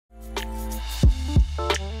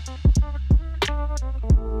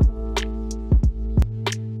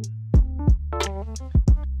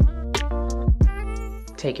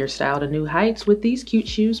Take your style to new heights with these cute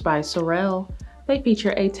shoes by SOREL. They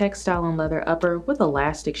feature a textile and leather upper with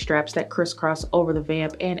elastic straps that crisscross over the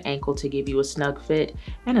vamp and ankle to give you a snug fit,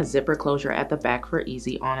 and a zipper closure at the back for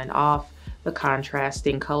easy on and off. The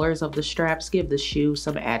contrasting colors of the straps give the shoe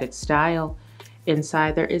some added style.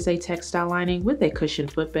 Inside there is a textile lining with a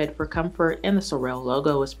cushioned footbed for comfort, and the SOREL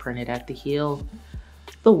logo is printed at the heel.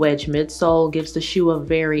 The wedge midsole gives the shoe a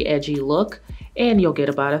very edgy look, and you'll get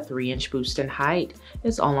about a 3-inch boost in height.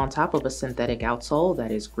 It's all on top of a synthetic outsole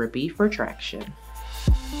that is grippy for traction.